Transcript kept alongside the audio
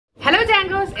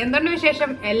Jangos, എന്തുണ്ട് വിശേഷം?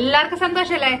 എല്ലാവർക്കും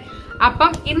സന്തോഷമല്ലേ?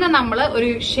 അപ്പം ഇന്ന് നമ്മൾ ഒരു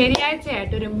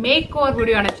ശനിയാഴ്ചയായിട്ട് ഒരു മേക്ക് ഓവർ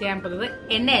വീഡിയോ ആണ് ചെയ്യാൻ പോകുന്നത്.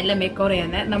 എന്നെയല്ല മേക്ക് ഓവർ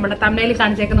ചെയ്യുന്നത്, നമ്മുടെ തമിഴിൽ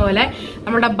കാണിച്ചേക്കുന്ന പോലെ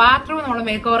നമ്മുടെ ബാത്റൂം നമ്മൾ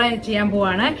മേക്ക് ഓവർ ചെയ്യാൻ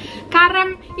പോവാണ്.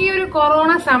 കാരണം ഈ ഒരു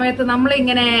കൊറോണ സമയത്ത് നമ്മൾ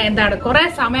ഇങ്ങനെ കുറെ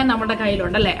സമയം നമ്മുടെ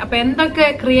കയ്യിലുണ്ടല്ലേ. അപ്പൊ എന്തൊക്കെ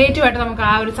ക്രിയേറ്റീവ് ആയിട്ട് നമുക്ക്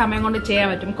ആ ഒരു സമയം കൊണ്ട് ചെയ്യാൻ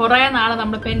പറ്റും. കുറെ നാളെ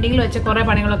നമ്മൾ പെൻഡിങ്ങിൽ വെച്ച് കുറെ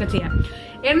പണികളൊക്കെ ചെയ്യാം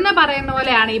എന്ന് പറയുന്ന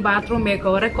പോലെയാണ് ഈ ബാത്റൂം മേക്ക്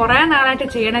ഓവർ. കുറെ നാളായിട്ട്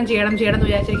ചെയ്യണം എന്ന്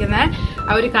വിചാരിച്ചിരിക്കുന്ന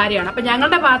ഒരു കാര്യമാണ്. അപ്പൊ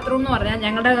ഞങ്ങളുടെ ബാത്റൂം എന്ന് പറഞ്ഞാൽ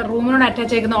ഞങ്ങളുടെ റൂമിനോട്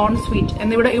അറ്റാച്ച് ചെയ്യുന്ന ഓൺ സ്വീറ്റ്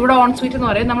ഇവിടെ ഓൺ സ്വീറ്റ് എന്ന്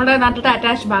പറയും, നമ്മുടെ നാട്ടിലത്തെ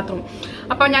അറ്റാച്ച് ബാത്റൂം.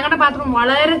 അപ്പൊ ഞങ്ങളുടെ ബാത്റൂം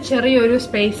വളരെ ചെറിയൊരു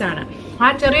സ്പേസ് ആണ്. ആ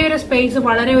ചെറിയൊരു സ്പേസ്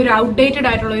വളരെ ഒരു ഔട്ട്ഡേറ്റഡ്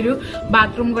ആയിട്ടുള്ള ഒരു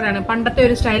ബാത്റൂം കൂടെയാണ്. പണ്ടത്തെ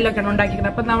ഒരു സ്റ്റൈലിലൊക്കെയാണ്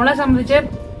ഉണ്ടാക്കിയിരിക്കുന്നത്. അപ്പൊ നമ്മളെ സംബന്ധിച്ച്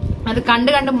അത്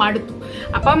കണ്ട് മടുത്തു.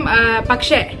 അപ്പം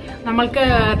പക്ഷേ നമ്മൾക്ക്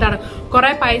കുറെ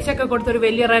പൈസ ഒക്കെ കൊടുത്ത് ഒരു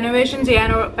വലിയ റെനോവേഷൻ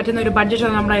ചെയ്യാനോ പറ്റുന്ന ഒരു ബഡ്ജറ്റ്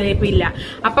ഒന്നും നമ്മുടെ കയ്യിൽ ഇപ്പൊ ഇല്ല.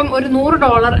 അപ്പം ഒരു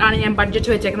 $100 ആണ് ഞാൻ ബഡ്ജറ്റ്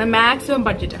വെച്ചേക്കുന്നത്. മാക്സിമം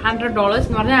ബഡ്ജറ്റ് $100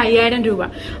 എന്ന് പറഞ്ഞാൽ 5000 രൂപ.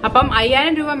 അപ്പം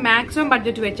 5000 രൂപ മാക്സിമം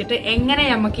ബഡ്ജറ്റ് വെച്ചിട്ട് എങ്ങനെ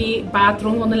നമുക്ക് ഈ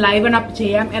ബാത്റൂം ഒന്ന് ലൈവൺ അപ്പ്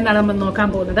ചെയ്യാം എന്നാണ് നമ്മൾ നോക്കാൻ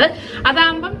പോകുന്നത്.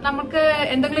 അതാകുമ്പം നമുക്ക്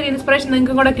എന്തെങ്കിലും ഇൻസ്പിറേഷൻ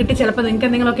നിങ്ങൾക്കും കൂടെ കിട്ടി ചിലപ്പോൾ നിങ്ങൾക്ക്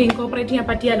എന്തെങ്കിലുമൊക്കെ ഇൻകോപ്പറേറ്റ് ചെയ്യാൻ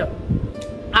പറ്റിയാലോ.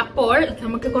 അപ്പോൾ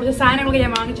നമുക്ക് കുറച്ച് സാധനങ്ങളൊക്കെ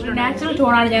ഞാൻ വാങ്ങിച്ചിട്ടുണ്ട്. നാച്ചുറൽ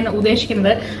ടോണാണ് ഞാൻ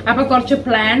ഉദ്ദേശിക്കുന്നത്. അപ്പൊ കുറച്ച്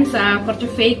പ്ലാന്റ്സ്, കുറച്ച്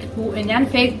ഫേക്ക് പൂ. ഞാൻ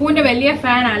ഫേക്ക് പൂവിന്റെ വലിയ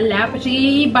ഫാൻ അല്ല, പക്ഷെ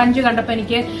ഈ ബഞ്ച് കണ്ടപ്പോ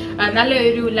എനിക്ക്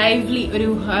നല്ലൊരു ലൈവ്ലി ഒരു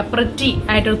പ്രിറ്റി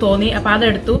ആയിട്ട് തോന്നി. അപ്പൊ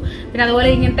അതെടുത്തു. പിന്നെ അതുപോലെ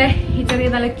ഇങ്ങനത്തെ ഈ ചെറിയ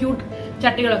നല്ല ക്യൂട്ട്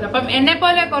ചട്ടികളൊക്കെ. അപ്പം എന്നെ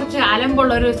പോലെ കുറച്ച്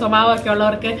അലമ്പുള്ള ഒരു സ്വഭാവമൊക്കെ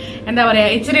ഉള്ളവർക്ക് എന്താ പറയാ,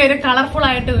 ഇച്ചിരി ഒരു കളർഫുൾ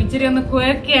ആയിട്ടും ഇച്ചിരി ഒന്ന്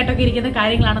ക്വേർക്കി ആയിട്ടൊക്കെ ഇരിക്കുന്ന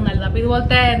കാര്യങ്ങളാണ് നല്ലത്. അപ്പൊ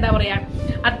ഇതുപോലത്തെ എന്താ പറയാ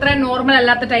അത്ര നോർമൽ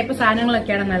അല്ലാത്ത ടൈപ്പ്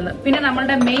സാധനങ്ങളൊക്കെയാണ് നല്ലത്. പിന്നെ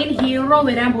നമ്മളുടെ മെയിൻ ഹീറോ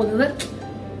വരാൻ പോകുന്നത്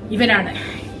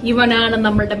ഇവനാണ്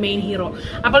നമ്മളുടെ മെയിൻ ഹീറോ.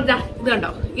 അപ്പോൾ ഇത് കണ്ടോ,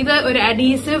 ഇത് ഒരു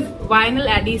അഡീസീവ്, വൈനൽ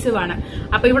അഡീസീവ് ആണ്.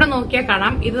 അപ്പൊ ഇവിടെ നോക്കിയാൽ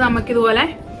കാണാം, ഇത് നമുക്കിതുപോലെ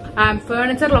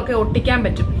ഫേർണിച്ചറിലൊക്കെ ഒട്ടിക്കാൻ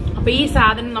പറ്റും. അപ്പൊ ഈ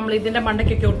സാധനം നമ്മൾ ഇതിന്റെ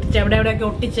മണ്ടയ്ക്കൊക്കെ ഒട്ടിച്ച് എവിടെയൊക്കെ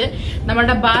ഒട്ടിച്ച്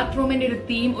നമ്മളുടെ ബാത്റൂമിന്റെ ഒരു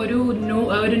തീം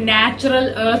ഒരു നാച്ചുറൽ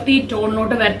എർത്തി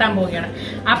ടോണിലോട്ട് വരുത്താൻ പോവുകയാണ്.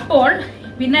 അപ്പോൾ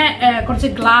പിന്നെ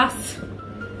കുറച്ച് ഗ്ലാസ്,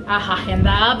 ആഹാ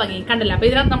എന്താ ഭംഗി കണ്ടില്ല. അപ്പൊ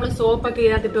ഇതിനകത്ത് നമ്മൾ സോപ്പൊക്കെ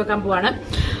ഇതിനകത്ത് ഇട്ട് വെക്കാൻ പോവാണ്.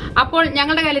 അപ്പോൾ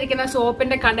ഞങ്ങളുടെ കയ്യിലിരിക്കുന്ന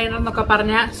സോപ്പിന്റെ കണ്ടെയ്നർ എന്നൊക്കെ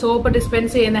പറഞ്ഞ സോപ്പ്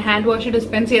ഡിസ്പെൻസ് ചെയ്യുന്ന, ഹാൻഡ് വാഷ്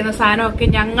ഡിസ്പെൻസ് ചെയ്യുന്ന സാധനമൊക്കെ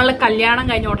ഞങ്ങൾ കല്യാണം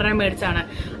കഴിഞ്ഞ ഉടനെ മേടിച്ചാണ്.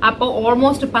 അപ്പോൾ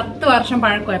ഓൾമോസ്റ്റ് 10 വർഷം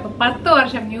പഴക്കമായി. അപ്പൊ 10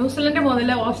 വർഷം ന്യൂസിലൻഡ്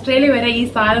മുതൽ ഓസ്ട്രേലിയ വരെ ഈ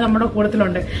സാധനം നമ്മുടെ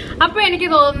കൂട്ടത്തിലുണ്ട്. അപ്പൊ എനിക്ക്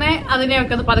തോന്നുന്നത്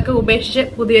അതിനെയൊക്കെ ഒന്ന് പതുക്കെ ഉപേക്ഷിച്ച്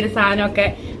പുതിയൊരു സാധനമൊക്കെ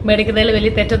മേടിക്കുന്നതിൽ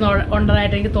വലിയ തെറ്റൊന്നും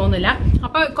ഉണ്ടതായിട്ട് എനിക്ക് തോന്നുന്നില്ല.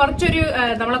 അപ്പൊ കുറച്ചൊരു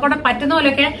നമ്മളെ കൊണ്ട് പറ്റുന്ന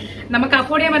പോലെയൊക്കെ നമുക്ക്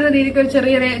അഫോർഡ് ചെയ്യാൻ പറ്റുന്ന രീതിക്ക് ഒരു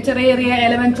ചെറിയ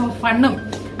എലമെന്റ്സ് ഓഫ് ഫണ്ണും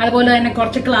അതുപോലെ തന്നെ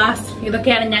കുറച്ച് ക്ലാസ്,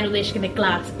 ഇതൊക്കെയാണ് ഞാൻ ഉദ്ദേശിക്കുന്നത്.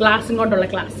 ഗ്ലാസും കൊണ്ടുള്ള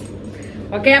ക്ലാസ്.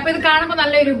 ഓക്കെ, അപ്പൊ ഇത് കാണുമ്പോൾ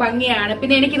നല്ലൊരു ഭംഗിയാണ്.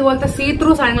 പിന്നെ എനിക്ക് ഇതുപോലത്തെ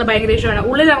സീത്രൂ സാധനങ്ങൾ ഭയങ്കര ഇഷ്ടമാണ്.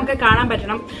 ഉള്ളിൽ നമുക്ക് കാണാൻ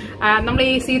പറ്റണം. നമ്മൾ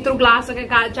ഈ സീത്രൂ ഗ്ലാസ് ഒക്കെ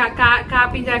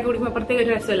കാപ്പിയും ചായ കുടിക്കുമ്പോൾ പ്രത്യേക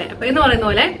ഒരു രസമല്ലേ. അപ്പൊ എന്ന് പറയുന്ന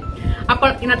പോലെ അപ്പോൾ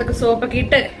ഇതിനകത്തൊക്കെ സോപ്പൊക്കെ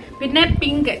ഇട്ട്, പിന്നെ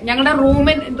പിങ്ക്, ഞങ്ങളുടെ റൂം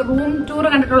ടൂർ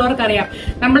കണ്ടിട്ടുള്ളവർക്ക് അറിയാം,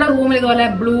 നമ്മുടെ റൂമിൽ ഇതുപോലെ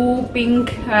ബ്ലൂ,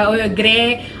 പിങ്ക്, ഗ്രേ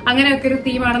അങ്ങനെയൊക്കെ ഒരു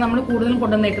തീമാണ് നമ്മൾ കൂടുതലും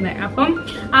കൊണ്ടുവന്നേക്കുന്നത്. അപ്പം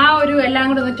ആ ഒരു എല്ലാം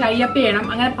കൂടെ ഒന്ന് ടൈപ്പ് ചെയ്യണം.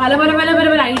 അങ്ങനെ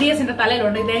പല ഐഡിയാസ് എന്റെ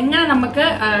തലയിലുണ്ട്. ഇതെങ്ങനെ നമുക്ക്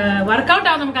വർക്ക്ഔട്ട്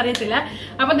ആവും നമുക്ക് അറിയത്തില്ല.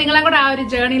 അപ്പൊ നിങ്ങളെ കൂടെ ആ ഒരു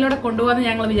ജേർണിയിലൂടെ കൊണ്ടുപോകാന്ന്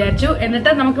ഞങ്ങൾ വിചാരിച്ചു.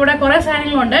 എന്നിട്ട് നമുക്കിവിടെ കുറെ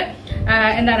സാധനങ്ങളുണ്ട്.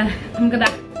 നമുക്കിതാ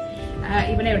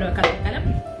ഇവനെ ഇവിടെ വെക്കാം.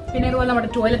 പിന്നെ ഇതുപോലെ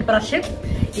നമ്മുടെ ടോയ്ലറ്റ് ബ്രഷ്.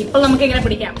 ഇപ്പോൾ നമുക്ക് ഇങ്ങനെ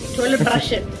പിടിക്കാം ടോയ്ലറ്റ്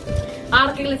ബ്രഷ്.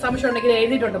 ആർക്കെങ്കിലും സംശയം ഉണ്ടെങ്കിൽ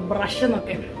എഴുതിയിട്ടുണ്ട് ബ്രഷ്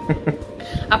എന്നൊക്കെ.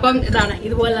 അപ്പം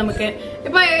ഇതുപോലെ നമുക്ക്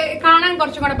ഇപ്പൊ കാണാൻ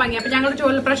കുറച്ചും കൂടെ ഭംഗി. അപ്പൊ ഞങ്ങളുടെ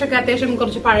ടോയ്ലറ്റ് ബ്രഷ് ഒക്കെ അത്യാവശ്യം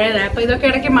കുറച്ച് പഴയതായി. അപ്പൊ ഇതൊക്കെ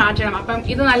ഇടയ്ക്ക് മാറ്റണം. അപ്പം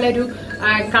ഇത് നല്ലൊരു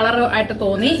കളർ ആയിട്ട്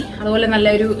തോന്നി, അതുപോലെ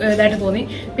നല്ലൊരു ഇതായിട്ട് തോന്നി.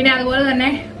 പിന്നെ അതുപോലെ തന്നെ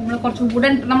നമ്മൾ കുറച്ച്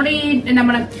വുഡൻ നമ്മുടെ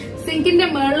നമ്മുടെ സിങ്കിന്റെ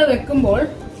മേളിൽ വെക്കുമ്പോൾ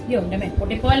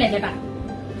പൊട്ടിപ്പോലെ ചേട്ടാ,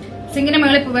 സിങ്കിന്റെ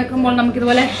മേളിൽ വെക്കുമ്പോൾ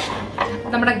നമുക്കിതുപോലെ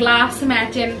നമ്മുടെ ഗ്ലാസ്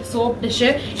മാച്ച് ചെയ്യാൻ സോപ്പ് ഡിഷ്.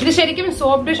 ഇത് ശരിക്കും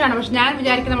സോപ്പ് ഡിഷ് ആണ്, പക്ഷെ ഞാൻ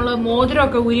വിചാരിക്കും നമ്മൾ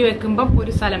മോതിരമൊക്കെ ഊരി വെക്കുമ്പോൾ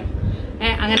ഒരു സ്ഥലം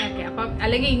അങ്ങനെയൊക്കെ. അപ്പം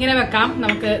അല്ലെങ്കിൽ ഇങ്ങനെ വെക്കാം,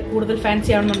 നമുക്ക് കൂടുതൽ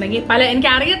ഫാൻസി ആവണമെന്നുണ്ടെങ്കിൽ. എനിക്ക്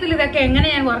അറിയത്തില്ല ഇതൊക്കെ എങ്ങനെ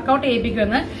ഞാൻ വർക്ക്ഔട്ട്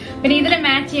ചെയ്യിപ്പിക്കുമെന്ന്. പിന്നെ ഇതിൽ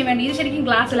മാച്ച് ചെയ്യാൻ വേണ്ടി, ഇത് ശരിക്കും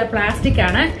ഗ്ലാസ് അല്ല പ്ലാസ്റ്റിക്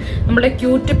ആണ്. നമ്മുടെ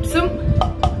ക്യൂടിപ്സും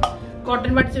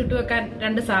കോട്ടൺ ബഡ്സ് ഇട്ട് വെക്കാൻ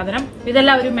 2 സാധനം.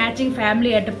 ഇതെല്ലാം ഒരു മാച്ചിങ്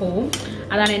ഫാമിലി ആയിട്ട് പോകും.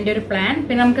 അതാണ് എന്റെ ഒരു പ്ലാൻ.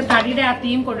 പിന്നെ നമുക്ക് തടിയുടെ ആ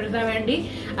തീം കൊണ്ടുവരുത്താൻ വേണ്ടി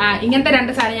ഇങ്ങനത്തെ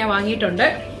 2 സാധനം ഞാൻ വാങ്ങിയിട്ടുണ്ട്.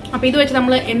 അപ്പൊ ഇത് വെച്ച്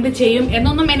നമ്മൾ എന്ത് ചെയ്യും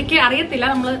എന്നൊന്നും എനിക്ക് അറിയത്തില്ല,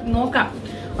 നമ്മൾ നോക്കാം.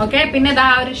 ഓക്കെ, പിന്നെ ഇതാ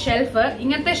ഒരു ഷെൽഫ്.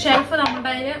 ഇങ്ങനത്തെ ഷെൽഫ്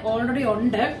നമ്മുടെ ഓൾറെഡി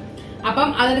ഉണ്ട്. അപ്പം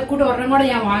അതിന്റെ കൂടെ ഒരെണ്ണം കൂടെ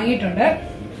ഞാൻ വാങ്ങിയിട്ടുണ്ട്.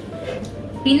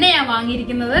 പിന്നെ ഞാൻ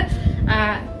വാങ്ങിയിരിക്കുന്നത്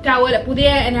ടവല്, പുതിയ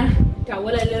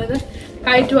ടവലല്ലത്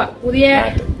കയറ്റുക, പുതിയ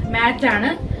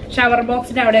മാറ്റാണ് ഷവർ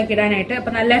ബോക്സിന്റെ അവിടെയൊക്കെ ഇടാനായിട്ട്.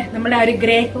 അപ്പൊ നല്ല നമ്മുടെ ആ ഒരു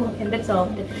ഗ്രേ എന്താ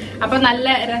സോഫ്റ്റ്, അപ്പൊ നല്ല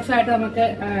രസമായിട്ട് നമുക്ക്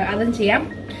അതും ചെയ്യാം.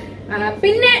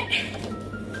 പിന്നെ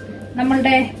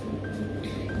നമ്മളുടെ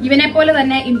ഇവനെ പോലെ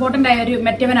തന്നെ ഇമ്പോർട്ടന്റ് ആയ ഒരു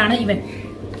മറ്റവനാണ്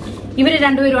ഇവര്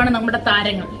രണ്ടുപേരുമാണ് നമ്മുടെ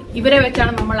താരങ്ങൾ. ഇവരെ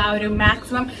വെച്ചാണ് നമ്മൾ ആ ഒരു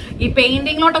മാക്സിമം ഈ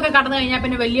പെയിന്റിങ്ങിലോട്ടൊക്കെ കടന്നു കഴിഞ്ഞാൽ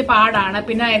പിന്നെ വലിയ പാടാണ്,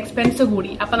 പിന്നെ എക്സ്പെൻസ്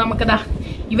കൂടി. അപ്പൊ നമുക്കിതാ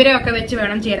ഇവരെയൊക്കെ വെച്ച്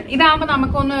വേണം ചെയ്യാൻ. ഇതാകുമ്പോൾ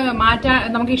നമുക്കൊന്ന് മാറ്റാൻ,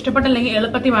 നമുക്ക് ഇഷ്ടപ്പെട്ടില്ലെങ്കിൽ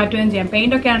എളുപ്പത്തിൽ മാറ്റുകയും ചെയ്യാം.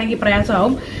 പെയിന്റ് ഒക്കെ ആണെങ്കിൽ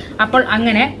പ്രയാസമാവും. അപ്പോൾ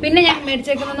അങ്ങനെ. പിന്നെ ഞാൻ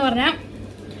മേടിച്ചേക്കുന്നതെന്ന് പറഞ്ഞാൽ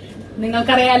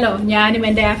നിങ്ങൾക്കറിയാലോ, ഞാനും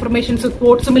എന്റെ ആഫർമേഷൻസ്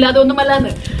സ്പോർട്സും ഇല്ലാതെ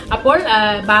ഒന്നുമല്ലാന്ന്. അപ്പോൾ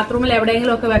ബാത്റൂമിൽ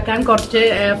എവിടെയെങ്കിലും ഒക്കെ വെക്കാൻ കുറച്ച്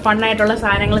ഫണ്ണായിട്ടുള്ള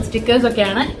സാധനങ്ങൾ, സ്റ്റിക്കേഴ്സ്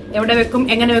ഒക്കെയാണ്. എവിടെ വെക്കും,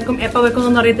 എങ്ങനെ വെക്കും, എപ്പോൾ വെക്കും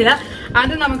എന്നൊന്നും അറിയത്തില്ല.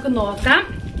 അത് നമുക്ക് നോക്കാം.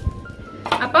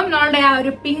 അപ്പം നമ്മളുടെ ആ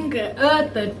ഒരു പിങ്ക്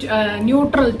എർത്ത്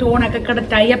ന്യൂട്രൽ ടോൺ ഒക്കെ കൂടെ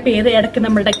ടൈപ്പ് ചെയ്ത് ഇടയ്ക്ക്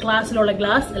നമ്മളുടെ ഗ്ലാസ്സിലുള്ള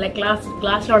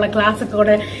ഗ്ലാസ്സിലുള്ള ഗ്ലാസ് ഒക്കെ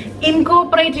കൂടെ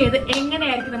ഇൻകോപ്പറേറ്റ് ചെയ്ത്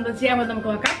എങ്ങനെയായിരിക്കും നമ്മൾ ചെയ്യാമെന്ന് നമുക്ക്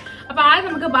നോക്കാം. അപ്പൊ ആദ്യം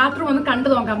നമുക്ക് ബാത്റൂം ഒന്ന് കണ്ടു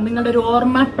നോക്കാം. നിങ്ങളുടെ ഒരു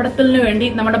ഓർമ്മപ്പെടുത്തലിന് വേണ്ടി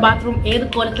നമ്മുടെ ബാത്റൂം ഏത്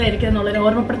കോലത്തിലായിരിക്കും എന്നുള്ളൊരു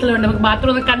ഓർമ്മപ്പെടുത്തലിന് വേണ്ടി നമുക്ക്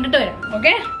ബാത്റൂം ഒന്ന് കണ്ടിട്ട് വരാം.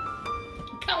 ഓക്കെ,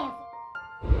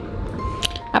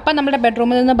 അപ്പം നമ്മുടെ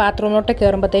ബെഡ്റൂമിൽ നിന്ന് ബാത്റൂമിലോട്ട്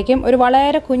കയറുമ്പോഴത്തേക്കും ഒരു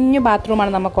വളരെ കുഞ്ഞു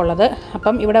ബാത്റൂമാണ് നമുക്കുള്ളത്.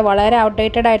 അപ്പം ഇവിടെ വളരെ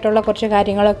ഔട്ട്ഡേറ്റഡ് ആയിട്ടുള്ള കുറച്ച്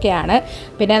കാര്യങ്ങളൊക്കെയാണ്.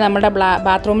 പിന്നെ നമ്മുടെ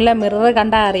ബാത്റൂമിലെ മിറർ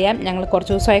കണ്ടാൽ അറിയാം ഞങ്ങൾ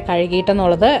കുറച്ച് ദിവസമായി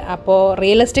കഴുകിയിട്ടെന്നുള്ളത്. അപ്പോൾ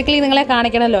റിയലിസ്റ്റിക്കലി നിങ്ങളെ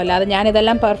കാണിക്കണമല്ലോ, അല്ലാതെ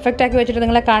ഞാനിതെല്ലാം പെർഫെക്റ്റ് ആക്കി വെച്ചിട്ട്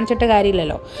നിങ്ങളെ കാണിച്ചിട്ട്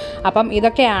കാര്യമില്ലല്ലോ. അപ്പം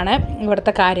ഇതൊക്കെയാണ്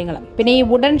ഇവിടുത്തെ കാര്യങ്ങൾ. പിന്നെ ഈ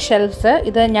വുഡൻ ഷെൽഫ്സ്,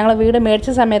 ഇത് ഞങ്ങൾ വീട്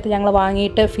മേടിച്ച സമയത്ത് ഞങ്ങൾ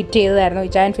വാങ്ങിയിട്ട് ഫിറ്റ് ചെയ്തതായിരുന്നു.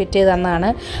 ഇച്ചായൻ ഫിറ്റ് ചെയ്ത്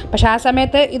തന്നതാണ്. പക്ഷേ ആ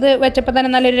സമയത്ത് ഇത് വെച്ചപ്പോൾ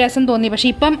തന്നെ നല്ലൊരു രസം തോന്നി. പക്ഷേ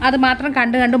ഇപ്പം അത് മാത്രം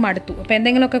കണ്ടു മടുത്തു. അപ്പോൾ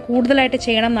എന്തെങ്കിലും ഒക്കെ കൂടുതലായിട്ട്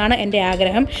ചെയ്യണം എന്നാണ് എൻ്റെ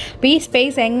ആഗ്രഹം. അപ്പോൾ ഈ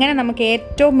സ്പേസ് എങ്ങനെ നമുക്ക്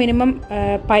ഏറ്റവും മിനിമം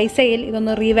പൈസയിൽ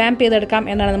ഇതൊന്ന് റീവാമ്പ് ചെയ്തെടുക്കാം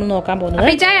എന്നാണ് നമ്മൾ നോക്കാൻ പോകുന്നത്.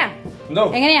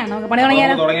 എങ്ങനെയാ നമുക്ക് പണി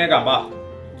തുടങ്ങിയാലോ?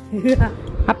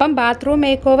 അപ്പം ബാത്റൂം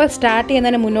മേക്ക് ഓവർ സ്റ്റാർട്ട്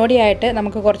ചെയ്യുന്നതിന് മുന്നോടിയായിട്ട്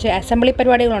നമുക്ക് കുറച്ച് അസംബ്ലി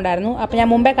പരിപാടികളുണ്ടായിരുന്നു. അപ്പോൾ ഞാൻ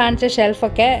മുമ്പേ കാണിച്ച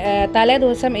ഷെൽഫൊക്കെ തലേ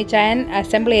ദിവസം ഈ ചായൻ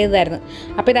അസംബിൾ ചെയ്തതായിരുന്നു.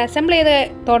 അപ്പോൾ ഇത് അസംബിൾ ചെയ്ത്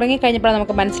തുടങ്ങിക്കഴിഞ്ഞപ്പോഴാണ്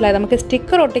നമുക്ക് മനസ്സിലായത് നമുക്ക്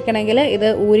സ്റ്റിക്കർ ഒട്ടിക്കണമെങ്കിൽ ഇത്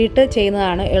ഊരിയിട്ട്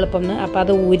ചെയ്യുന്നതാണ് എളുപ്പം എന്ന്. അപ്പോൾ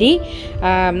അത് ഊരി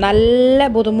നല്ല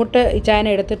ബുദ്ധിമുട്ട് ഈ ചായൻ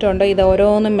എടുത്തിട്ടുണ്ട്. ഇത്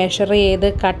ഓരോന്നും മെഷർ ചെയ്ത്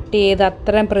കട്ട് ചെയ്ത്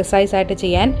അത്രയും പ്രിസൈസായിട്ട്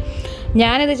ചെയ്യാൻ.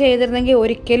 ഞാനിത് ചെയ്തിരുന്നെങ്കിൽ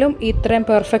ഒരിക്കലും ഇത്രയും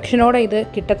പെർഫെക്ഷനോടെ ഇത്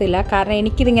കിട്ടത്തില്ല. കാരണം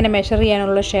എനിക്കിതിങ്ങനെ മെഷർ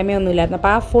ചെയ്യാനുള്ള ക്ഷമയൊന്നുമില്ലായിരുന്നു.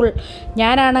 അപ്പോൾ ആ ഫുൾ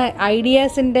ഞാനാണ്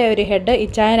ഐഡിയാസിൻ്റെ ഒരു ഹെഡ്,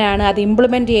 ഇച്ചായനാണ് അത്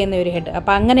ഇംപ്ലിമെൻറ്റ് ചെയ്യുന്ന ഒരു ഹെഡ്.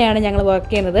 അപ്പോൾ അങ്ങനെയാണ് ഞങ്ങൾ വർക്ക്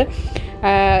ചെയ്യുന്നത്.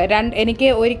 എനിക്ക്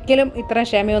ഒരിക്കലും ഇത്രയും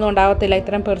ക്ഷമയൊന്നും ഉണ്ടാകത്തില്ല.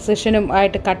 ഇത്രയും പ്രിസിഷനും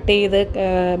ആയിട്ട് കട്ട് ചെയ്ത്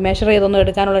മെഷർ ചെയ്തൊന്നും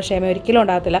എടുക്കാനുള്ള ക്ഷമ ഒരിക്കലും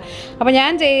ഉണ്ടാകത്തില്ല. അപ്പോൾ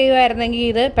ഞാൻ ചെയ്യുമായിരുന്നെങ്കിൽ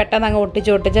ഇത് പെട്ടെന്ന് അങ്ങ്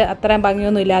ഒട്ടിച്ച് അത്രയും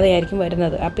ഭംഗിയൊന്നും ഇല്ലാതെയായിരിക്കും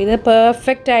വരുന്നത്. അപ്പോൾ ഇത്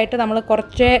പെർഫെക്റ്റ് ആയിട്ട് നമ്മൾ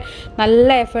കുറച്ച്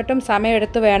നല്ല എഫേർട്ടും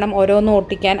സമയമെടുത്ത് വേണം ഓരോന്നും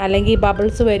ഒട്ടിക്കാൻ, അല്ലെങ്കിൽ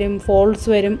ബബിൾസ് വരും, ഫോൾസ്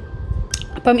വരും.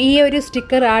 അപ്പം ഈ ഒരു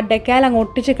സ്റ്റിക്കർ ആ ഡെക്കാൽ അങ്ങ്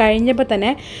ഒട്ടിച്ച് കഴിഞ്ഞപ്പോൾ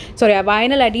തന്നെ ആ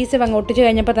വൈനൽ അഡീസീവ് അങ്ങ് ഒട്ടിച്ച്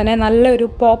കഴിഞ്ഞപ്പോൾ തന്നെ നല്ലൊരു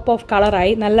പോപ്പ് ഓഫ്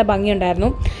കളറായി, നല്ല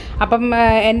ഭംഗിയുണ്ടായിരുന്നു. അപ്പം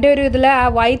എൻ്റെ ഒരു ഇതിൽ ആ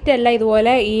വൈറ്റ് എല്ലാം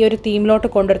ഇതുപോലെ ഈ ഒരു തീമിലോട്ട്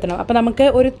കൊണ്ടുവരുത്തണം. അപ്പം നമുക്ക്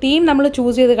ഒരു തീം നമ്മൾ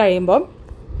ചൂസ് ചെയ്ത് കഴിയുമ്പോൾ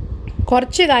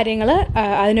കുറച്ച് കാര്യങ്ങൾ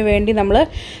അതിനു വേണ്ടി നമ്മൾ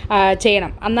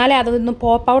ചെയ്യണം, എന്നാലേ അതൊന്നും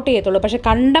പോപ്പ് ഔട്ട് ചെയ്യത്തുള്ളൂ. പക്ഷേ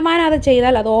കണ്ടമാനം അത്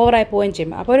ചെയ്താൽ അത് ഓവറായി പോവുകയും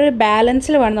ചെയ്യും. അപ്പോൾ ഒരു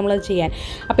ബാലൻസിൽ വേണം നമ്മളത് ചെയ്യാൻ.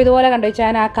 അപ്പോൾ ഇതുപോലെ കണ്ടു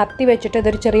വെച്ചാൽ ആ കത്തി വെച്ചിട്ട്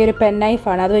ഇതൊരു ചെറിയൊരു പെൻ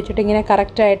നൈഫാണ്, അത് വെച്ചിട്ട് ഇങ്ങനെ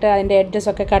കറക്റ്റായിട്ട് അതിൻ്റെ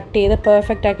എഡ്ജസൊക്കെ കട്ട് ചെയ്ത്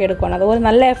പെർഫെക്റ്റ് ആക്കി എടുക്കുകയാണ്. അതുപോലെ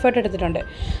നല്ല എഫേർട്ട് എടുത്തിട്ടുണ്ട്.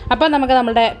 അപ്പോൾ നമുക്ക്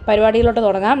നമ്മുടെ പരിപാടിയിലോട്ട്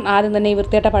തുടങ്ങാം. ആദ്യം തന്നെ ഈ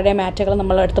വൃത്തിയായിട്ട പഴയ മാറ്റുകൾ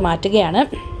നമ്മൾ എടുത്ത് മാറ്റുകയാണ്.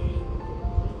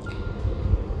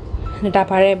 എന്നിട്ട് ആ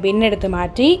പഴയ ബിന്നെടുത്ത്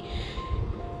മാറ്റി.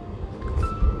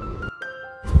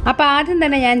 അപ്പോൾ ആദ്യം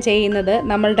തന്നെ ഞാൻ ചെയ്യുന്നത്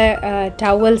നമ്മളുടെ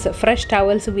ടവൽസ്, ഫ്രഷ്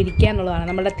ടവൽസ് വിരിക്കുക എന്നുള്ളതാണ്.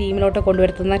 നമ്മളുടെ തീമിലോട്ട്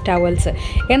കൊണ്ടുവരുത്തുന്ന ടവൽസ്.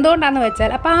 എന്തുകൊണ്ടാണെന്ന്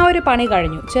വെച്ചാൽ അപ്പോൾ ആ ഒരു പണി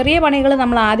കഴിഞ്ഞു. ചെറിയ പണികൾ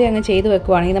നമ്മൾ ആദ്യം അങ്ങ് ചെയ്തു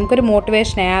വെക്കുവാണെങ്കിൽ നമുക്കൊരു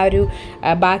മോട്ടിവേഷനെ ആ ഒരു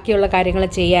ബാക്കിയുള്ള കാര്യങ്ങൾ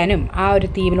ചെയ്യാനും ആ ഒരു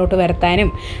തീമിലോട്ട് വരുത്താനും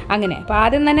അങ്ങനെ. അപ്പോൾ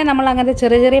ആദ്യം തന്നെ നമ്മൾ അങ്ങനത്തെ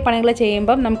ചെറിയ പണികൾ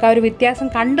ചെയ്യുമ്പം നമുക്ക് ആ ഒരു വ്യത്യാസം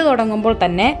കണ്ടു തുടങ്ങുമ്പോൾ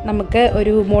തന്നെ നമുക്ക്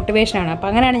ഒരു മോട്ടിവേഷനാണ്. അപ്പോൾ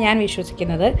അങ്ങനെയാണ് ഞാൻ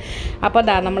വിശ്വസിക്കുന്നത്. അപ്പോൾ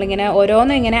നമ്മളിങ്ങനെ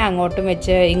ഓരോന്നും ഇങ്ങനെ അങ്ങോട്ടും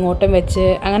വെച്ച് ഇങ്ങോട്ടും വെച്ച്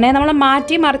അങ്ങനെ നമ്മൾ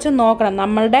മാറ്റി മറിച്ച് നോക്കണം.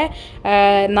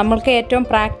 നമ്മൾക്ക് ഏറ്റവും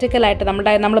പ്രാക്ടിക്കലായിട്ട്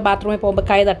നമ്മൾ ബാത്റൂമിൽ പോകുമ്പോൾ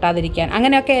കൈ തട്ടാതിരിക്കാൻ,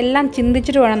 അങ്ങനെയൊക്കെ എല്ലാം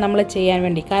ചിന്തിച്ചിട്ട് വേണം നമ്മൾ ചെയ്യാൻ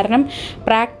വേണ്ടി. കാരണം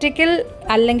പ്രാക്ടിക്കൽ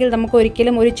അല്ലെങ്കിൽ നമുക്ക്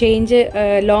ഒരിക്കലും ഒരു ചേഞ്ച്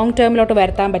ലോങ് ടേമിലോട്ട്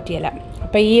വരുത്താൻ പറ്റിയില്ല.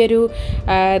 അപ്പോൾ ഈ ഒരു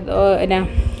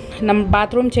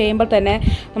ബാത്റൂം ചെയ്യുമ്പോൾ തന്നെ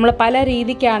നമ്മൾ പല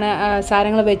രീതിക്കാണ്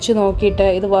സാധനങ്ങൾ വെച്ച് നോക്കിയിട്ട്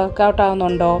ഇത് വർക്കൗട്ട്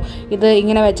ആവുന്നുണ്ടോ, ഇത്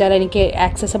ഇങ്ങനെ വെച്ചാൽ എനിക്ക്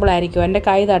ആക്സസിബിൾ ആയിരിക്കുമോ, എൻ്റെ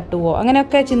കൈ തട്ടുമോ,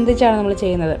 അങ്ങനെയൊക്കെ ചിന്തിച്ചാണ് നമ്മൾ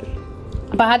ചെയ്യുന്നത്.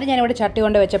 അപ്പോൾ ആദ്യം ഞാനിവിടെ ചട്ടി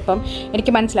കൊണ്ട് വെച്ചപ്പം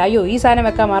എനിക്ക് മനസ്സിലായി, അയ്യോ ഈ സാധനം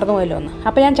വെക്കാൻ മറന്നുപോയല്ലോ എന്ന്.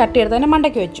 അപ്പോൾ ഞാൻ ചട്ടി എടുത്ത് തന്നെ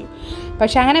മണ്ടയ്ക്ക് വെച്ചു.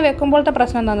 പക്ഷേ അങ്ങനെ വെക്കുമ്പോഴത്തെ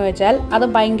പ്രശ്നം എന്താണെന്ന് വെച്ചാൽ അത്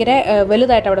ഭയങ്കര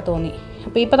വലുതായിട്ട് അവിടെ തോന്നി.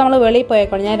 അപ്പോൾ ഇപ്പോൾ നമ്മൾ വെളിയിൽ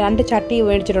പോയേക്കണം. ഞാൻ 2 ചട്ടി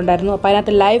മേടിച്ചിട്ടുണ്ടായിരുന്നു. അപ്പോൾ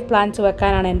അതിനകത്ത് ലൈവ് പ്ലാന്റ്സ്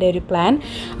വെക്കാനാണ് എൻ്റെ ഒരു പ്ലാൻ.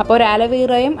 അപ്പോൾ ഒരു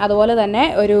അലോവേറയും അതുപോലെ തന്നെ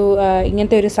ഒരു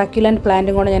ഇങ്ങനത്തെ ഒരു സക്യുലൻറ്റ്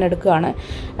പ്ലാന്റും കൂടെ ഞാൻ എടുക്കുകയാണ്.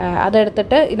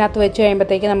 അതെടുത്തിട്ട് ഇതിനകത്ത് വെച്ച്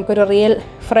കഴിയുമ്പോഴത്തേക്ക് നമുക്കൊരു റിയൽ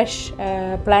ഫ്രഷ്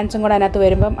പ്ലാന്റ്സും കൂടെ അതിനകത്ത്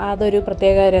വരുമ്പം അതൊരു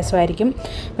പ്രത്യേക രസമായിരിക്കും.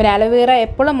 പിന്നെ അലോവേറ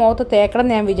എപ്പോഴും മുഖത്ത് തേക്കണം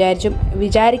എന്ന് ഞാൻ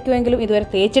വിചാരിക്കുമെങ്കിലും ഇതുവരെ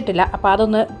തേച്ചിട്ടില്ല. അപ്പോൾ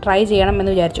അതൊന്ന് ട്രൈ ചെയ്യണം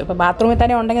എന്ന് വിചാരിച്ചു. അപ്പോൾ ബാത്റൂമിൽ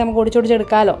തന്നെ ഉണ്ടെങ്കിൽ നമുക്ക്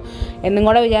ഒടിച്ചെടുക്കാമല്ലോ എന്നും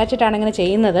കൂടെ വിചാരിച്ചിട്ടാണ് ഇങ്ങനെ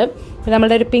ചെയ്യുന്നത്. പിന്നെ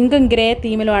നമ്മളുടെ ഒരു പിങ്കും ഗ്രേ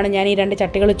തീമിലുമാണ് ഞാൻ ഈ 2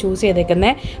 ചട്ടികൾ ചൂസ്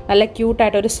ചെയ്തേക്കുന്നത്. നല്ല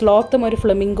ക്യൂട്ടായിട്ട് ഒരു സ്ലോത്തും ഒരു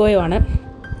ഫ്ലമിംഗോയുമാണ്.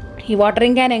 ഈ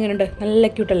വാട്ടറിങ് ക്യാൻ എങ്ങനെയുണ്ട്, നല്ല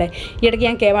ക്യൂട്ടല്ലേ. ഈ ഇടയ്ക്ക്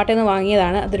ഞാൻ Kmart നിന്ന്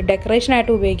വാങ്ങിയതാണ്. അതൊരു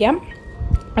ഡെക്കറേഷനായിട്ട് ഉപയോഗിക്കാം.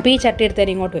 അപ്പോൾ ഈ ചട്ടി എടുത്ത്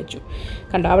ഇങ്ങോട്ട് വെച്ചു.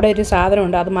 കണ്ടോ, അവിടെ ഒരു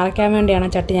സാധനമുണ്ട്, അത് മറയ്ക്കാൻ വേണ്ടിയാണ്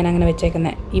ചട്ടി ഞാൻ അങ്ങനെ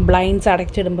വെച്ചേക്കുന്നത്. ഈ ബ്ലൈൻഡ്സ്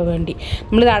അടച്ചിടുമ്പോൾ വേണ്ടി.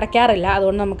 നമ്മളിത് അടയ്ക്കാറില്ല,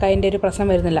 അതുകൊണ്ട് നമുക്ക് അതിൻ്റെ ഒരു പ്രശ്നം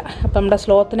വരുന്നില്ല. അപ്പോൾ നമ്മുടെ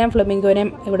സ്ലോത്തിനെയും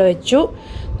ഫ്ലമിംഗോനെയും ഇവിടെ വെച്ചു.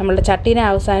 നമ്മളുടെ ചട്ടീനെ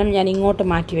അവസാനം ഞാൻ ഇങ്ങോട്ട്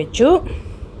മാറ്റി വെച്ചു.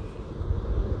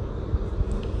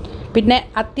 പിന്നെ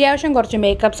അത്യാവശ്യം കുറച്ച്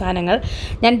മേക്കപ്പ് സാധനങ്ങൾ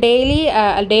ഞാൻ ഡെയിലി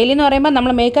എന്ന് പറയുമ്പോൾ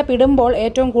നമ്മൾ മേക്കപ്പ് ഇടുമ്പോൾ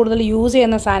ഏറ്റവും കൂടുതൽ യൂസ്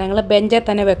ചെയ്യുന്ന സാധനങ്ങൾ ബെഞ്ചിൽ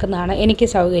തന്നെ വെക്കുന്നതാണ് എനിക്ക്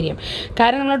സൗകര്യം.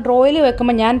 കാരണം നമ്മൾ ഡ്രോയിൽ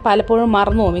വെക്കുമ്പോൾ ഞാൻ പലപ്പോഴും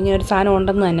മറന്നു പോകും ഇങ്ങനെ ഒരു സാധനം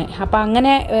ഉണ്ടെന്ന് തന്നെ. അപ്പോൾ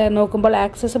അങ്ങനെ നോക്കുമ്പോൾ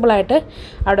ആക്സസിബിളായിട്ട്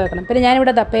അവിടെ വെക്കണം. പിന്നെ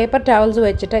ഞാനിവിടെ പേപ്പർ ടവൽസ്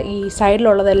വെച്ചിട്ട് ഈ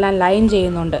സൈഡിലുള്ളതെല്ലാം ലൈൻ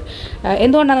ചെയ്യുന്നുണ്ട്.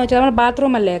 എന്തുകൊണ്ടാണെന്ന് വെച്ചാൽ നമ്മൾ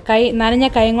ബാത്റൂമല്ലേ, നനഞ്ഞ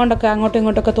കൈ കൊണ്ടൊക്കെ അങ്ങോട്ടും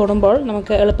ഇങ്ങോട്ടൊക്കെ തൊടുമ്പോൾ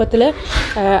നമുക്ക് എളുപ്പത്തിൽ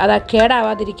അത്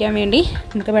കേടാവാതിരിക്കാൻ വേണ്ടി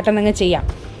നമുക്ക് പെട്ടെന്ന് ചെയ്യാം.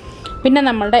 പിന്നെ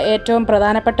നമ്മളുടെ ഏറ്റവും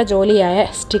പ്രധാനപ്പെട്ട ജോലിയായ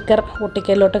സ്റ്റിക്കർ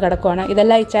ഒട്ടിക്കലിലോട്ട് കിടക്കുകയാണ്.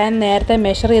 ഇതെല്ലാം ഈ ചാൻ നേരത്തെ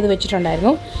മെഷർ ചെയ്ത്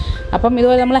വെച്ചിട്ടുണ്ടായിരുന്നു. അപ്പം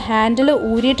ഇതുപോലെ നമ്മൾ ഹാൻഡിൽ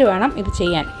ഊരിയിട്ട് വേണം ഇത്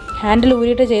ചെയ്യാൻ. ഹാൻഡിൽ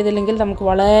ഊരിയിട്ട് ചെയ്തില്ലെങ്കിൽ നമുക്ക്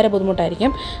വളരെ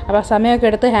ബുദ്ധിമുട്ടായിരിക്കും. അപ്പോൾ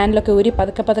സമയമൊക്കെ എടുത്ത് ഹാൻഡിലൊക്കെ ഊരി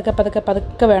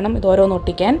പതുക്കെ വേണം ഇത് ഓരോന്ന്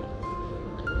ഒട്ടിക്കാൻ.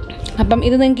 അപ്പം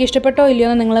ഇത് നിങ്ങൾക്ക് ഇഷ്ടപ്പെട്ടോ ഇല്ലയോ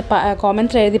എന്ന് നിങ്ങൾ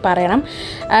കോമൻറ്റ്സിൽ എഴുതി പറയണം.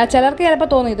 ചിലർക്ക് ചിലപ്പോൾ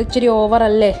തോന്നും ഇത് ഇച്ചിരി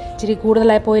ഓവറല്ലേ, ഇച്ചിരി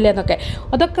കൂടുതലായി പോയില്ലേ എന്നൊക്കെ.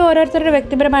 അതൊക്കെ ഓരോരുത്തരുടെ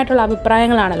വ്യക്തിപരമായിട്ടുള്ള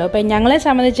അഭിപ്രായങ്ങളാണല്ലോ. അപ്പം ഞങ്ങളെ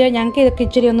സംബന്ധിച്ച് ഞങ്ങൾക്ക് ഇതൊക്കെ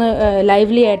ഇച്ചിരി ഒന്ന്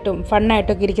ലൈവ്ലി ആയിട്ടും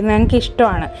ഫണ്ണായിട്ടൊക്കെ ഇരിക്കുന്നത് ഞങ്ങൾക്ക്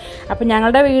ഇഷ്ടമാണ്. അപ്പം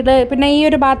ഞങ്ങളുടെ വീട് പിന്നെ ഈ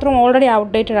ഒരു ബാത്റൂം ഓൾറെഡി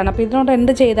ഔട്ട്ഡേറ്റഡ് ആണ്. അപ്പോൾ ഇതിനോട്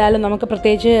എന്ത് ചെയ്താലും നമുക്ക്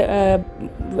പ്രത്യേകിച്ച്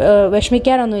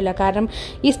വിഷമിക്കാനൊന്നുമില്ല. കാരണം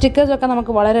ഈ സ്റ്റിക്കേഴ്സൊക്കെ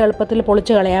നമുക്ക് വളരെ എളുപ്പത്തിൽ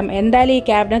പൊളിച്ച് കളയാം. എന്തായാലും ഈ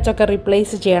ക്യാബിനറ്റ്സൊക്കെ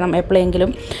റീപ്ലേസ് ചെയ്യണം എപ്പോഴെങ്കിലും.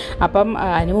 അപ്പം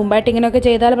അതിന് മുമ്പായിട്ട് ഇങ്ങനെയൊക്കെ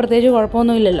ചെയ്താൽ പ്രത്യേകിച്ച്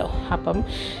കുഴപ്പമൊന്നുമില്ലല്ലോ. അപ്പം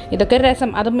ഇതൊക്കെ ഒരു രസം.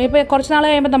 അതും ഇപ്പോൾ കുറച്ച് നാൾ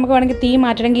കഴിയുമ്പോൾ നമുക്ക് വേണമെങ്കിൽ തീ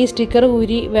മാറ്റണമെങ്കിൽ ഈ സ്റ്റിക്കർ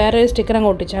ഊരി വേറൊരു സ്റ്റിക്കർ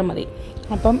അങ്ങ് ഒട്ടിച്ചാൽ മതി.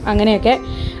 അപ്പം അങ്ങനെയൊക്കെ.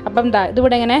 അപ്പം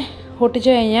ഇതിവിടെ ഇങ്ങനെ ഒട്ടിച്ച്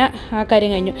കഴിഞ്ഞാൽ ആ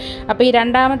കാര്യം കഴിഞ്ഞു. അപ്പോൾ ഈ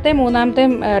രണ്ടാമത്തെ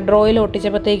മൂന്നാമത്തെയും ഡ്രോയിൽ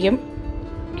ഒട്ടിച്ചപ്പോഴത്തേക്കും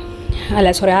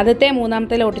ആദ്യത്തെ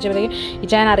മൂന്നാമത്തേൽ ഒട്ടിച്ചപ്പോഴത്തേക്കും ഈ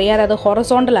ഞാൻ അറിയാതെ അത്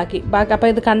ഹൊറസോണ്ടലാക്കി. അപ്പോൾ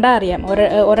ഇത് കണ്ടാൽ അറിയാം,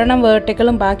 ഒരെണ്ണം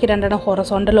വേർട്ടിക്കലും ബാക്കി രണ്ടെണ്ണം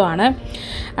ഹൊറസോണ്ടലും ആണ്.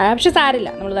 പക്ഷെ സാരില്ല,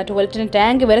 നമ്മൾ 12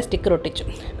 ടാങ്ക് വരെ സ്റ്റിക്കർ ഒട്ടിച്ചു.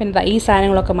 പിന്നെ ഈ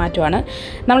സാധനങ്ങളൊക്കെ മാറ്റുവാണ്.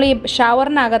 നമ്മൾ ഈ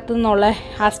ഷവറിനകത്തു നിന്നുള്ള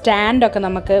ആ സ്റ്റാൻഡൊക്കെ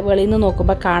നമുക്ക് വെളിയിൽ നിന്ന്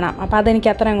നോക്കുമ്പോൾ കാണാം. അപ്പോൾ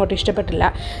അതെനിക്ക് അത്ര അങ്ങോട്ട് ഇഷ്ടപ്പെട്ടില്ല.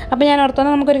 അപ്പോൾ ഞാൻ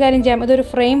ഓർത്തോന്ന് നമുക്കൊരു കാര്യം ചെയ്യാം, ഇതൊരു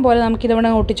ഫ്രെയിം പോലെ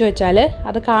നമുക്കിതിവിടെ ഒട്ടിച്ച് വെച്ചാൽ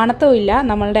അത് കാണത്തുമില്ല,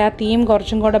 നമ്മളുടെ ആ തീം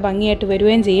കുറച്ചും കൂടെ ഭംഗിയായിട്ട്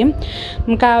വരികയും ചെയ്യും.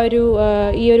 നമുക്ക് ആ ഒരു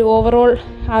ഈ ഒരു ഓവറോൾ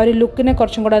ആ ഒരു ലുക്കിനെ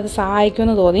കുറച്ചും കൂടെ അത്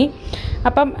സഹായിക്കുമെന്ന് തോന്നി.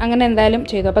 അപ്പം അങ്ങനെ എന്തായാലും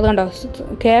ചെയ്തു. അപ്പോൾ അത് കണ്ടോ,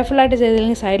 കെയർഫുള്ളായിട്ട്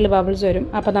ചെയ്തില്ലെങ്കിൽ സൈഡിൽ ബബിൾസ് വരും.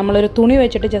 അപ്പോൾ നമ്മളൊരു തുണി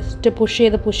വെച്ചിട്ട് ജസ്റ്റ് പുഷ്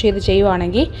ചെയ്ത്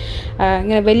ചെയ്യുവാണെങ്കിൽ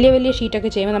ഇങ്ങനെ വലിയ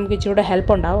ഷീറ്റൊക്കെ ചെയ്യുമ്പോൾ നമുക്ക് ഇച്ചിരി കൂടെ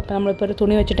ഹെൽപ്പ് ഉണ്ടാവും. അപ്പോൾ നമ്മളിപ്പോൾ ഒരു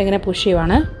തുണി വെച്ചിട്ട് ഇങ്ങനെ പുഷ്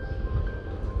ചെയ്യുവാണ്.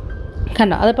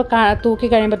 കണ്ടോ, അതിപ്പോൾ തൂക്കി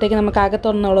കഴിയുമ്പോഴത്തേക്ക് നമുക്ക്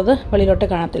അകത്തൊന്നുള്ളത് വെളിയിലോട്ട്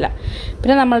കാണത്തില്ല.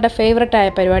 പിന്നെ നമ്മളുടെ ഫേവററ്റായ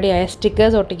പരിപാടിയായ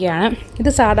സ്റ്റിക്കേഴ്സ് ഒട്ടിക്കുകയാണ്. ഇത്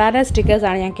സാധാരണ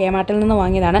സ്റ്റിക്കേഴ്സാണ്, ഞാൻ Kmartൽ നിന്ന്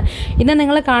വാങ്ങിയതാണ്. ഇന്ന്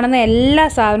നിങ്ങൾ കാണുന്ന എല്ലാ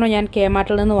സാധനവും ഞാൻ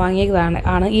Kmartൽ നിന്ന്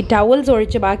വാങ്ങിയതാണ്. ഈ ടവൽസ്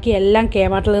ഒഴിച്ച് ബാക്കി എല്ലാം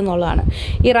Kmartൽ നിന്നുള്ളതാണ്.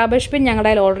 ഈ റബ്ബിഷ് ബിൻ ഞങ്ങളുടെ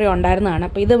കയ്യിൽ ഓൾറെഡി ഉണ്ടായിരുന്നതാണ്.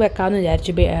 അപ്പോൾ ഇത് വെക്കാമെന്ന്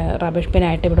വിചാരിച്ചു റബ്ബിഷ്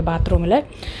ബിനായിട്ട് ഇവിടെ ബാത്റൂമിൽ.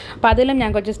 അപ്പോൾ അതിലും ഞാൻ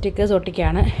കുറച്ച് സ്റ്റിക്കേഴ്സ്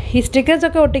ഒട്ടിക്കുകയാണ്. ഈ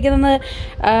സ്റ്റിക്കേഴ്സൊക്കെ ഒട്ടിക്കുന്നത്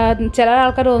ചില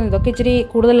ആൾക്കാർ തോന്നുന്നു ഇതൊക്കെ ഇച്ചിരി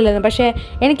കൂടുതലല്ലെന്ന്. പക്ഷേ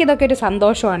എനിക്കിതൊക്കെ ഒരു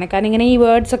സന്തോഷമാണ്. കാരണം ഇങ്ങനെ ഈ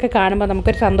വേർഡ്സൊക്കെ കാണുമ്പോൾ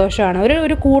നമുക്കൊരു സന്തോഷമാണ്.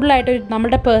 ഒരു കൂടുതലായിട്ട്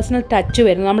നമ്മുടെ പേഴ്സണൽ ടച്ച്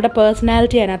വരുന്നു, നമ്മുടെ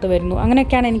പേഴ്സണാലിറ്റി അതിനകത്ത് വരുന്നു.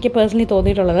 അങ്ങനെയൊക്കെയാണ് എനിക്ക് പേഴ്സണലി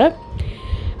തോന്നിയിട്ടുള്ളത്.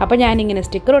 അപ്പോൾ ഞാനിങ്ങനെ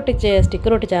സ്റ്റിക്കർ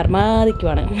ഒട്ടിച്ച്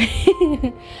അർമാദിക്കുവാണ്.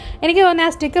 എനിക്ക് തോന്നുന്നു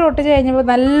ആ സ്റ്റിക്കർ ഒട്ടിച്ച് കഴിഞ്ഞപ്പോൾ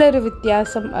നല്ലൊരു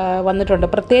വ്യത്യാസം വന്നിട്ടുണ്ട്.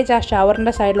 പ്രത്യേകിച്ച് ആ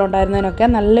ഷവറിൻ്റെ സൈഡിലുണ്ടായിരുന്നതിനൊക്കെ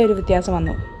നല്ലൊരു വ്യത്യാസം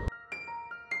വന്നു.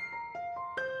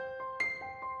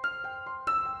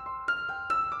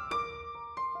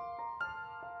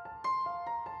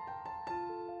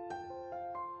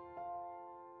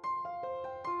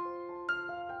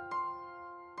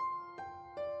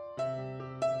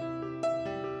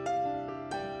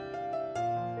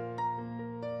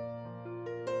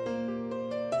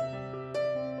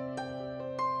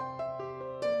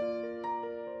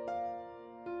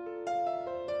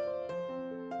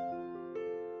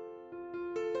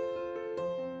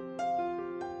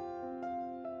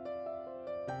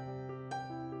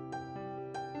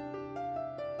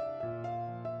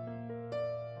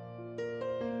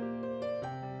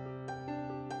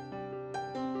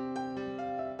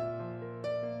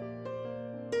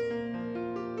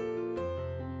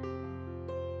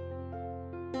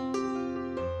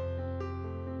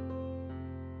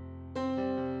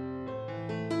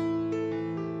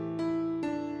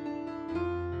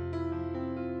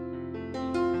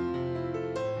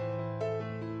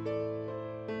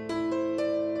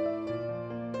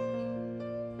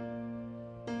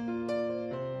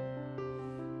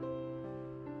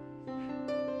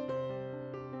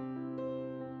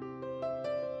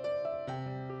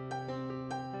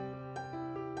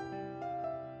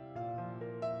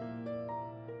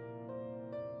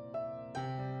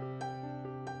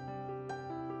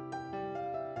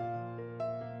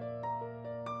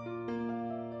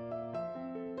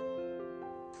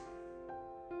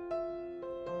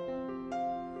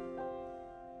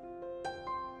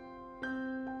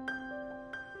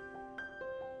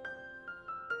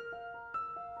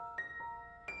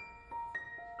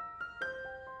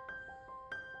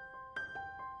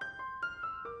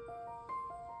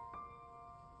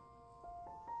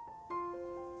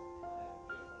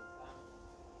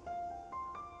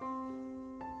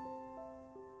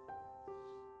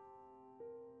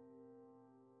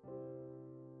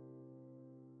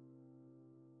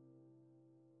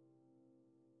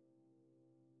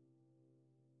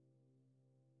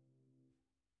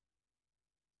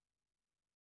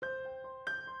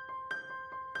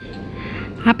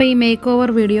 അപ്പോൾ ഈ മേക്ക്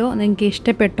ഓവർ വീഡിയോ നിങ്ങൾക്ക്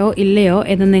ഇഷ്ടപ്പെട്ടോ ഇല്ലയോ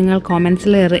എന്ന് നിങ്ങൾ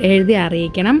കോമെൻറ്റ്സിൽ എഴുതി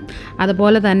അറിയിക്കണം.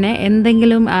 അതുപോലെ തന്നെ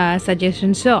എന്തെങ്കിലും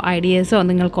സജഷൻസോ ഐഡിയാസോ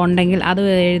നിങ്ങൾക്കുണ്ടെങ്കിൽ അത്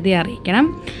എഴുതി അറിയിക്കണം.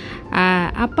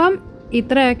 അപ്പം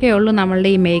ഇത്രയൊക്കെ ഉള്ളൂ നമ്മളുടെ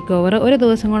ഈ മേക്ക് ഓവർ. ഒരു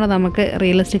ദിവസം കൊണ്ട് നമുക്ക്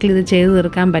റിയലിസ്റ്റിക്കലി ഇത് ചെയ്ത്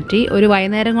തീർക്കാൻ പറ്റി. ഒരു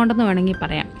വൈകുന്നേരം കൊണ്ടെന്ന് വേണമെങ്കിൽ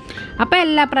പറയാം. അപ്പോൾ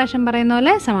എല്ലാ പ്രാവശ്യം പറയുന്ന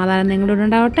പോലെ സമാധാനം നിങ്ങളോട്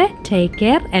ഉണ്ടാവട്ടെ. Take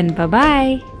care and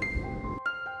by.